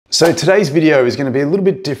So today's video is going to be a little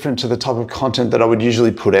bit different to the type of content that I would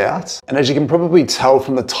usually put out. And as you can probably tell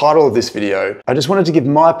from the title of this video, I just wanted to give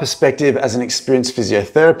my perspective as an experienced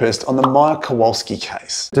physiotherapist on the Maya Kowalski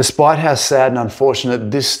case. Despite how sad and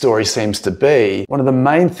unfortunate this story seems to be, one of the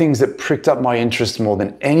main things that pricked up my interest more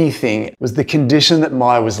than anything was the condition that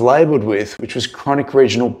Maya was labelled with, which was chronic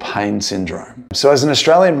regional pain syndrome. So as an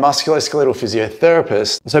Australian musculoskeletal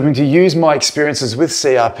physiotherapist, I was hoping to use my experiences with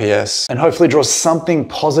CRPS and hopefully draw something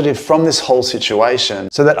positive from this whole situation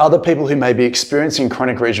so that other people who may be experiencing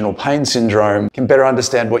chronic regional pain syndrome can better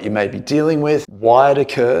understand what you may be dealing with, why it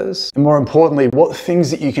occurs, and more importantly, what things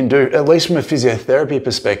that you can do, at least from a physiotherapy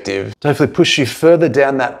perspective, to hopefully push you further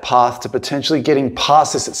down that path to potentially getting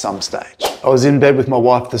past this at some stage. I was in bed with my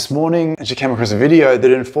wife this morning and she came across a video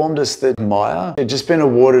that informed us that Maya had just been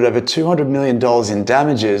awarded over $200 million in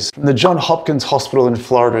damages from the Johns Hopkins Hospital in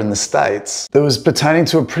Florida in the States that was pertaining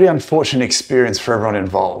to a pretty unfortunate experience for everyone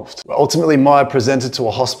involved. Ultimately, Maya presented to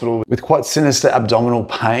a hospital with quite sinister abdominal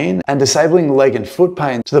pain and disabling leg and foot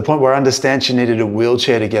pain to the point where I understand she needed a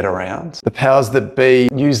wheelchair to get around. The powers that be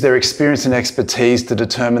used their experience and expertise to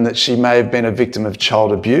determine that she may have been a victim of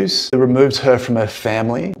child abuse. They removed her from her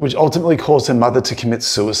family, which ultimately caused her mother to commit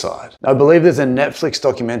suicide. Now, I believe there's a Netflix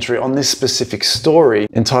documentary on this specific story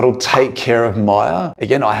entitled Take Care of Maya.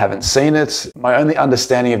 Again, I haven't seen it. My only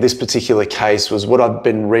understanding of this particular case was what I've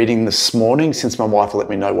been reading this morning since my wife let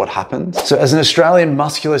me know what happened. So as an Australian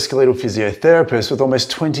musculoskeletal physiotherapist with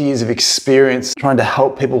almost 20 years of experience trying to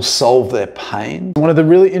help people solve their pain, one of the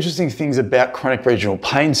really interesting things about chronic regional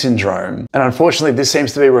pain syndrome, and unfortunately this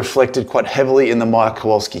seems to be reflected quite heavily in the Maya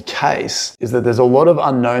Kowalski case, is that there's a lot of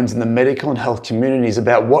unknowns in the medical and health communities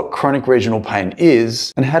about what chronic regional pain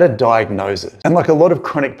is and how to diagnose it. And like a lot of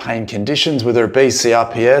chronic pain conditions, whether it be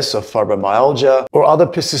CRPS or fibromyalgia or other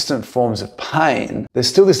persistent forms of pain, there's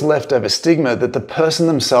still this leftover stigma that the person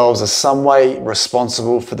themselves are some way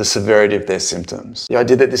responsible for the severity of their symptoms. The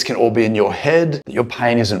idea that this can all be in your head, that your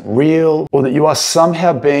pain isn't real, or that you are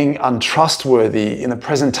somehow being untrustworthy in the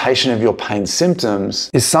presentation of your pain symptoms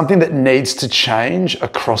is something that needs to change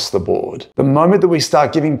across the board. The moment that we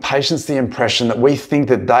start giving patients the impression that we think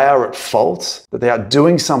that they are at fault, that they are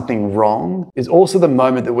doing something wrong, is also the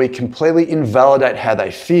moment that we completely invalidate how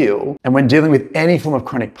they feel. And when dealing with any form of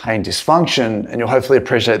chronic pain dysfunction, and you'll hopefully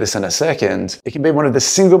appreciate this in a second, it can be one of the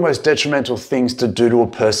single most detrimental things to do to a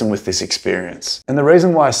person with this experience. And the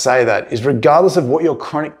reason why I say that is regardless of what your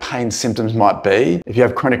chronic pain symptoms might be, if you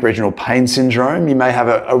have chronic regional pain syndrome, you may have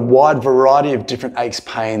a wide variety of different aches,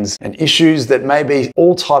 pains, and issues that may be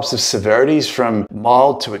all types of severities from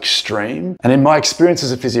mild to extreme. And in my experience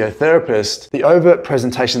as a physiotherapist, the overt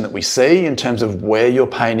presentation that we see in terms of where your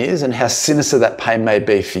pain is and how sinister that pain may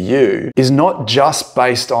be for you is not just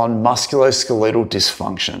based on musculoskeletal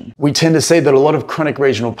dysfunction. We tend to see that a lot of chronic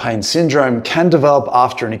regional pain syndrome can develop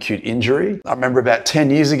after an acute injury. I remember about 10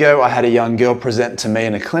 years ago, I had a young girl present to me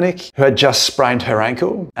in a clinic who had just sprained her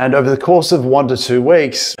ankle. And over the course of 1 to 2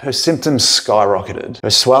 weeks, her symptoms skyrocketed. Her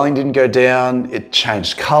swelling didn't go down, it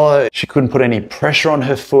changed color, she couldn't put any pressure on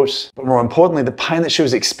her foot. But more importantly, the pain that she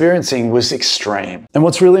was experiencing was extreme. And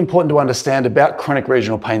what's really important to understand about chronic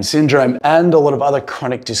regional pain syndrome and a lot of other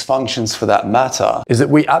chronic dysfunctions for that matter is that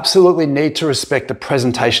we absolutely need to respect the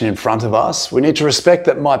presentation in front of us. We need to respect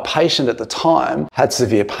that my patient at the time had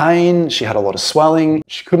severe pain, she had a lot of swelling,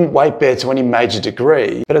 she couldn't weight bear to any major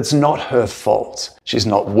degree, but it's not her fault. She's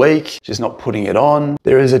not weak, she's not putting it on.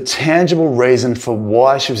 There is a tangible reason for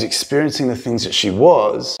why she was experiencing the things that she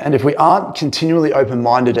was. And if we aren't continually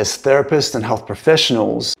open-minded as therapists and health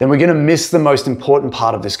professionals, then we're going to miss the most important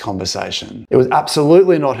part of this conversation. It was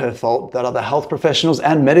absolutely not her fault that other health professionals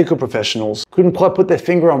and medical professionals couldn't quite put their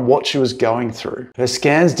finger on what she was going through. Her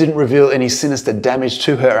scans didn't reveal any sinister damage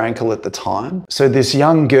to her ankle at the time. So this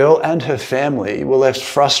young girl and her family were left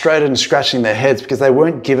frustrated and scratching their heads because they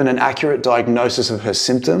weren't given an accurate diagnosis of her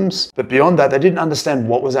symptoms. But beyond that, they didn't understand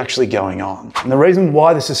what was actually going on. And the reason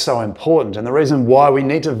why this is so important and the reason why we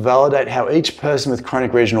need to validate how each person with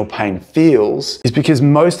chronic regional pain feels is because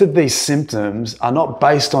most of these symptoms are not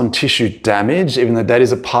based on tissue damage, even though that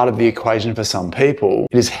is a part of the equation for some people.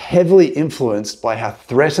 It is heavily influenced by how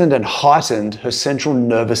threatened and heightened her central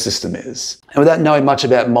nervous system is. And without knowing much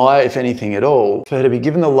about Maya, if anything at all, for her to be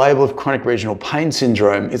given the label of chronic regional pain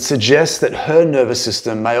syndrome, it suggests that her nervous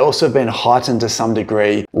system may also have been heightened to some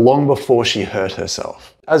degree long before she hurt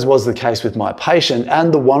herself. as was the case with my patient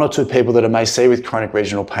and the 1 or 2 people that I may see with chronic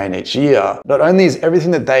regional pain each year, not only is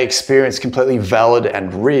everything that they experience completely valid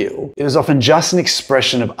and real, it is often just an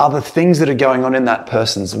expression of other things that are going on in that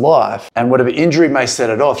person's life, and whatever injury may set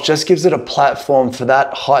it off just gives it a platform for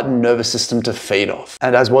that heightened nervous system to feed off.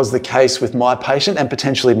 And as was the case with my patient and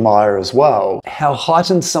potentially Maya as well, how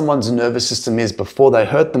heightened someone's nervous system is before they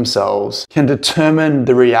hurt themselves can determine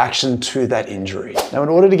the reaction to that injury. Now, in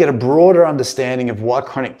order to get a broader understanding of why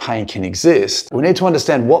chronic pain can exist, we need to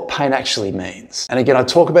understand what pain actually means. And again, I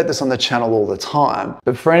talk about this on the channel all the time,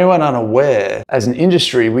 but for anyone unaware, as an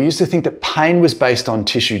industry, we used to think that pain was based on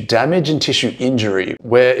tissue damage and tissue injury,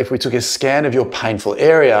 where if we took a scan of your painful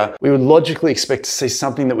area, we would logically expect to see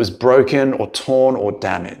something that was broken or torn or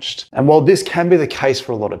damaged. And while this can be the case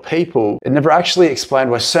for a lot of people, it never actually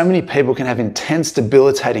explained why so many people can have intense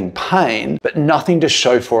debilitating pain, but nothing to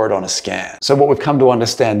show for it on a scan. So what we've come to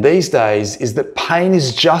understand these days is that pain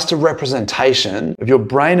is just a representation of your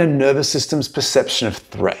brain and nervous system's perception of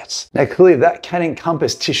threat. Now, clearly that can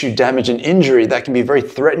encompass tissue damage and injury that can be very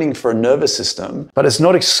threatening for a nervous system, but it's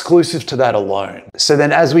not exclusive to that alone. So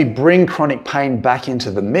then as we bring chronic pain back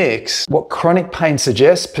into the mix, what chronic pain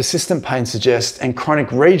suggests, persistent pain suggests, and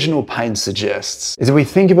chronic regional pain suggests is if we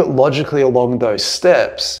think of it logically along those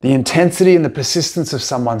steps, the intensity and the persistence of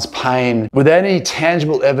someone's pain without any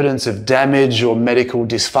tangible evidence of damage or medical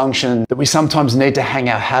dysfunction that we sometimes need to hang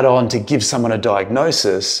our hat on to give someone a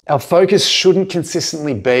diagnosis, our focus shouldn't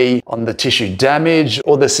consistently be on the tissue damage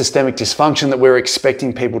or the systemic dysfunction that we're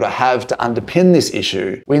expecting people to have to underpin this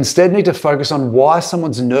issue. We instead need to focus on why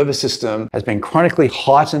someone's nervous system has been chronically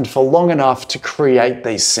heightened for long enough to create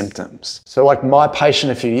these symptoms. So like my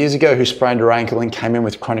patient a few years ago who sprained her ankle and came in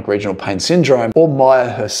with chronic regional pain syndrome, or Maya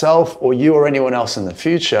herself, or you or anyone else in the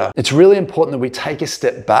future, it's really important that we take a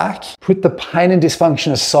step back, put the pain and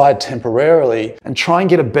dysfunction aside temporarily, and try and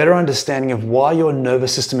get a better understanding of why your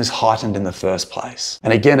nervous system is heightened in the first place.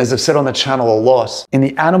 And again, as I've said on the channel a lot, in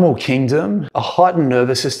the animal kingdom, a heightened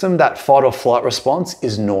nervous system, that fight or flight response,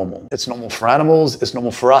 is normal. It's normal for animals, it's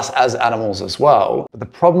normal for us as animals as well. But the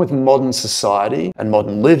problem with modern society and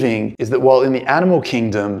modern living is that while in the animal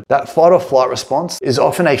kingdom, that fight or flight response is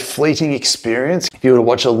often a fleeting experience. If you were to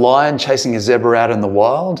watch a lion chasing a zebra out in the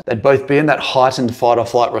wild, they'd both be in that heightened fight or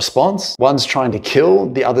flight response. One's trying to kill,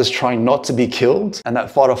 the other's trying not to be killed. And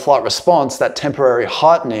that fight or flight response, that temporary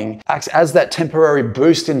heightening, acts as that temporary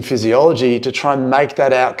boost in physiology to try and make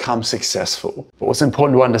that outcome successful. But what's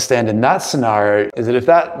important to understand in that scenario is that if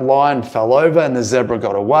that lion fell over and the zebra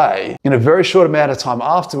got away, in a very short amount of time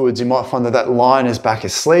afterwards, you might find that that lion is back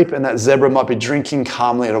asleep and that zebra might be drinking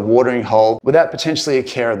calmly at a watering hole without potentially a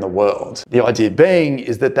care in the world. The idea being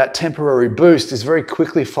is that that temporary boost is very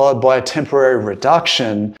quickly followed by a temporary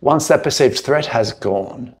reduction once that perceived threat has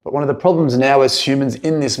gone. But one of the problems now as humans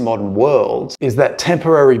in this modern world is that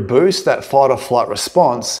temporary boost, that fight or flight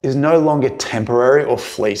response, is no longer temporary or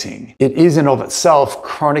fleeting. It is in of itself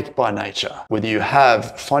chronic by nature. Whether you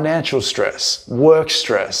have financial stress, work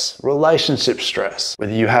stress, relationship stress,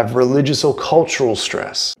 whether you have religious or cultural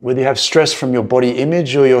stress, whether you have stress from your body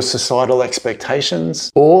image or your societal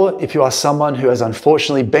expectations, or if you are someone who has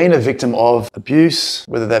unfortunately been a victim of abuse,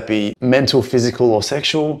 whether that be mental, physical, or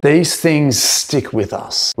sexual, these things stick with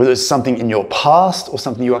us. Whether it's something in your past or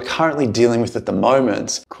something you are currently dealing with at the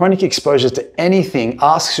moment, chronic exposure to anything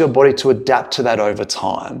asks your body to adapt to that over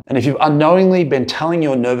time. And if you've unknowingly been telling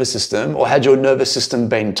your nervous system, or had your nervous system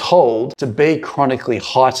been told to be chronically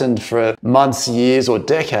heightened for months, years, or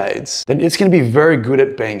decades, then it's going to be very good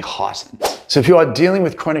at being heightened. So if you are dealing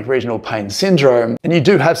with chronic regional pain syndrome and you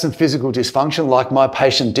do have some physical dysfunction like my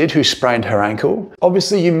patient did who sprained her ankle,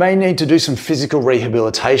 obviously you may need to do some physical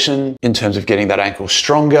rehabilitation in terms of getting that ankle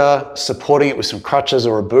stronger, supporting it with some crutches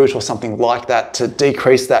or a boot or something like that to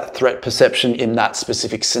decrease that threat perception in that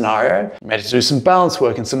specific scenario. You may need to do some balance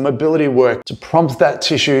work and some mobility work to prompt that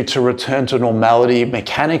tissue to return to normality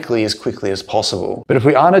mechanically as quickly as possible. But if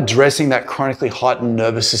we aren't addressing that chronically heightened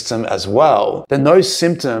nervous system as well, then those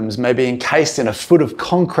symptoms may be encased in a foot of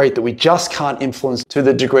concrete that we just can't influence to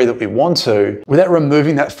the degree that we want to without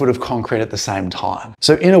removing that foot of concrete at the same time.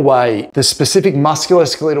 So in a way, the specific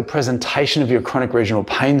musculoskeletal presentation of your chronic regional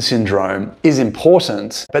pain syndrome is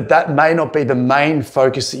important, but that may not be the main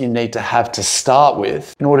focus that you need to have to start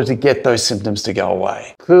with in order to get those symptoms to go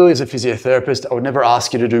away. Clearly, as a physiotherapist, I would never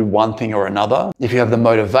ask you to do one thing or another. If you have the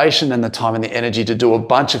motivation and the time and the energy to do a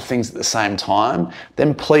bunch of things at the same time,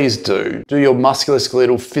 then please do. Do your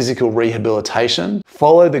musculoskeletal physical rehabilitation rehabilitation,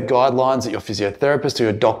 follow the guidelines that your physiotherapist or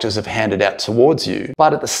your doctors have handed out towards you,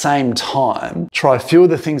 but at the same time, try a few of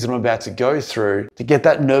the things that I'm about to go through to get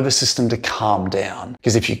that nervous system to calm down.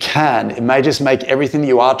 Because if you can, it may just make everything that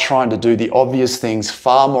you are trying to do, the obvious things,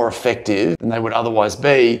 far more effective than they would otherwise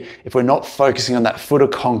be if we're not focusing on that foot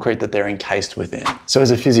of concrete that they're encased within. So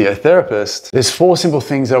as a physiotherapist, there's 4 simple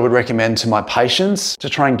things that I would recommend to my patients to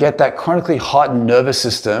try and get that chronically heightened nervous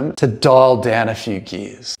system to dial down a few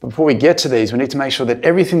gears. Before we get to these, we need to make sure that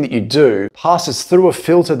everything that you do passes through a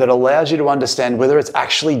filter that allows you to understand whether it's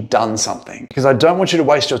actually done something. Because I don't want you to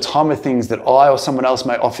waste your time with things that I or someone else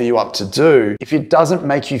may offer you up to do if it doesn't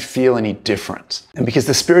make you feel any different. And because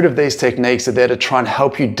the spirit of these techniques are there to try and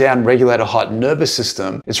help you down-regulate a heightened nervous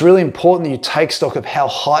system, it's really important that you take stock of how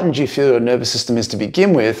heightened you feel your nervous system is to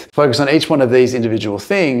begin with, focus on each one of these individual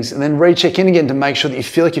things, and then recheck in again to make sure that you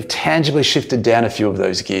feel like you've tangibly shifted down a few of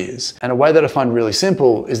those gears. And a way that I find really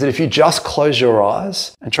simple is that if you just close your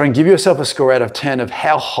eyes and try and give yourself a score out of 10 of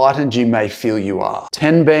how heightened you may feel you are.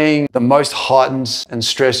 10 being the most heightened and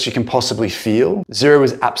stressed you can possibly feel. 0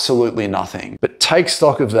 is absolutely nothing. But take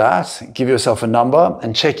stock of that, give yourself a number,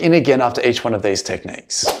 and check in again after each one of these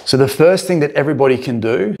techniques. So the first thing that everybody can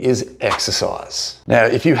do is exercise. Now,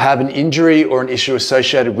 if you have an injury or an issue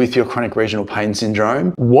associated with your chronic regional pain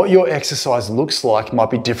syndrome, what your exercise looks like might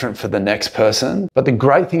be different for the next person. But the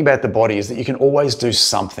great thing about the body is that you can always do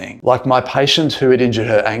something. Like my patient who had injured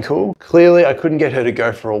her ankle, clearly I couldn't get her to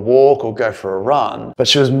go for a walk or go for a run, but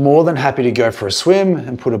she was more than happy to go for a swim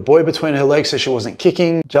and put a buoy between her legs so she wasn't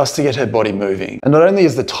kicking, just to get her body moving. And not only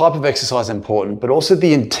is the type of exercise important, but also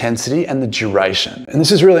the intensity and the duration. And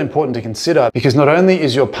this is really important to consider because not only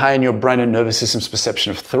is your pain your brain and nervous system's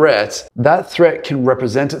perception of threat, that threat can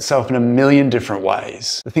represent itself in a million different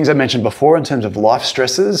ways. The things I mentioned before in terms of life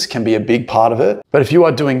stresses can be a big part of it, but if you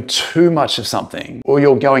are doing too much of something or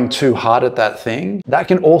you're going too hard at that thing, that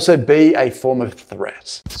can also be a form of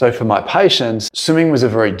threat. So for my patients, swimming was a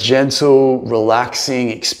very gentle, relaxing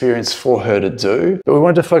experience for her to do, but we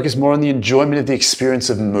wanted to focus more on the enjoyment of the experience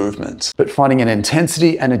of movement, but finding an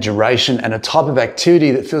intensity and a duration and a type of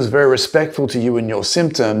activity that feels very respectful to you and your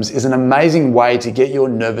symptoms is an amazing way to get your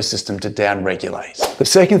nervous system to down-regulate. The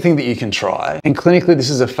second thing that you can try, and clinically this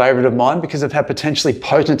is a favorite of mine because of how potentially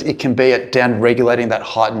potent it can be at down-regulating that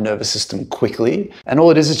heightened nervous system quickly, and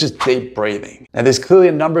all it is just deep breathing. Now there's clearly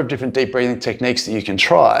a number of different deep breathing techniques that you can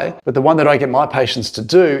try, but the one that I get my patients to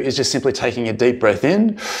do is just simply taking a deep breath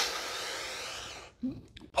in,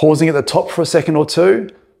 pausing at the top for a second or two,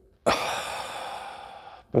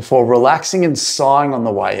 before relaxing and sighing on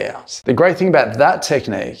the way out. The great thing about that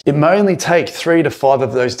technique, it may only take 3 to 5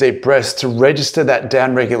 of those deep breaths to register that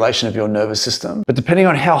down regulation of your nervous system. But depending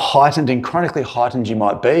on how heightened and chronically heightened you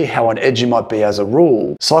might be, how on edge you might be as a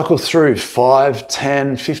rule, cycle through 5,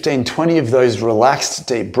 10, 15, 20 of those relaxed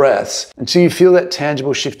deep breaths until you feel that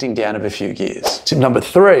tangible shifting down of a few gears. Tip number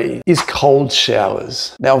 3 is cold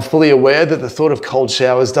showers. Now I'm fully aware that the thought of cold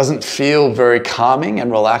showers doesn't feel very calming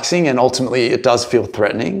and relaxing, and ultimately it does feel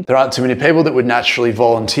threatening. There aren't too many people that would naturally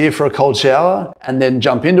volunteer for a cold shower and then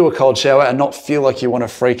jump into a cold shower and not feel like you want to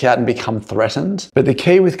freak out and become threatened. But the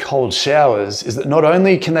key with cold showers is that not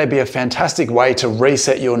only can they be a fantastic way to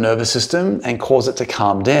reset your nervous system and cause it to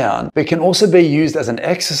calm down, but it can also be used as an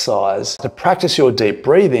exercise to practice your deep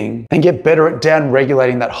breathing and get better at down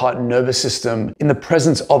regulating that heightened nervous system in the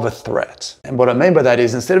presence of a threat. And what I mean by that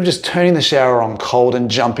is instead of just turning the shower on cold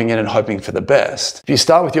and jumping in and hoping for the best, if you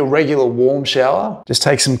start with your regular warm shower, just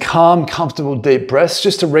take some calm, comfortable deep breaths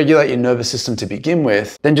just to regulate your nervous system to begin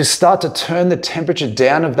with. Then just start to turn the temperature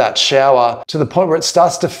down of that shower to the point where it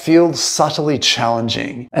starts to feel subtly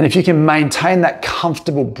challenging. And if you can maintain that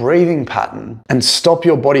comfortable breathing pattern and stop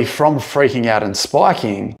your body from freaking out and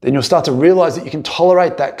spiking, then you'll start to realize that you can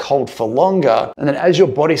tolerate that cold for longer. And then as your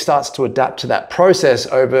body starts to adapt to that process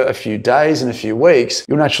over a few days and a few weeks,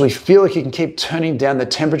 you'll naturally feel like you can keep turning down the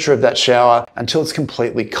temperature of that shower until it's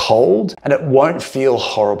completely cold and it won't feel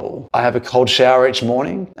horrible. I have a cold shower each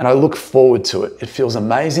morning and I look forward to it. It feels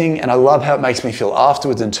amazing and I love how it makes me feel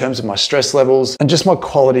afterwards in terms of my stress levels and just my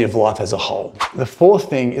quality of life as a whole. The fourth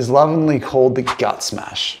thing is lovingly called the gut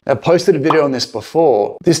smash. I've posted a video on this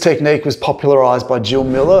before. This technique was popularized by Jill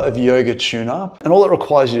Miller of Yoga Tune Up, and all it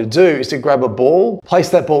requires you to do is to grab a ball, place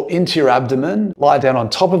that ball into your abdomen, lie down on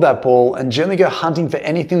top of that ball and gently go hunting for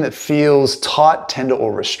anything that feels tight, tender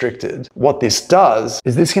or restricted. What this does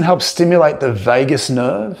is this can help stimulate the vagus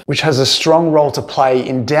nerve, which has a strong role to play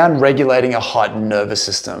in down-regulating a heightened nervous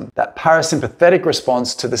system, that parasympathetic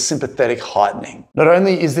response to the sympathetic heightening. Not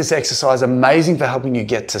only is this exercise amazing for helping you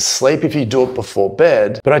get to sleep if you do it before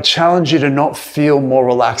bed, but I challenge you to not feel more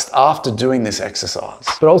relaxed after doing this exercise.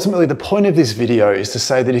 But ultimately, the point of this video is to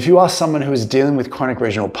say that if you are someone who is dealing with chronic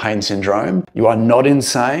regional pain syndrome, you are not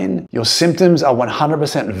insane, your symptoms are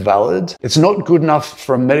 100% valid. It's not good enough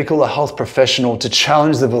for a medical or health professional to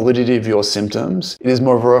challenge the validity of your symptoms. It is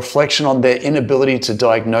more of a reflection on their inability to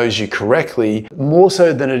diagnose you correctly, more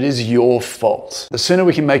so than it is your fault. The sooner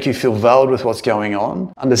we can make you feel valid with what's going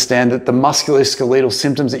on, understand that the musculoskeletal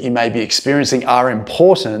symptoms that you may be experiencing are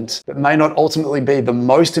important, but may not ultimately be the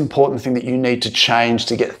most important thing that you need to change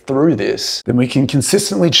to get through this, then we can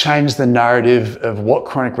consistently change the narrative of what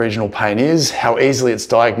chronic regional pain is, how easily it's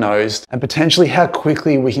diagnosed, and potentially how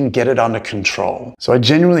quickly we can get it under control. So I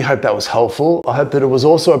genuinely hope that was helpful. I hope that it was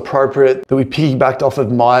also appropriate that we piggybacked off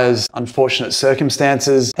of Maya's unfortunate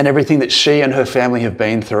circumstances and everything that she and her family have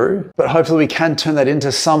been through. But hopefully we can turn that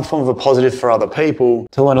into some form of a positive for other people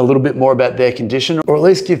to learn a little bit more about their condition, or at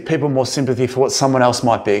least give people more sympathy for what someone else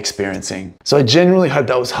might be experiencing. So I genuinely hope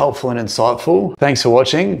that was helpful and insightful. Thanks for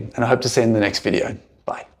watching, and I hope to see you in the next video.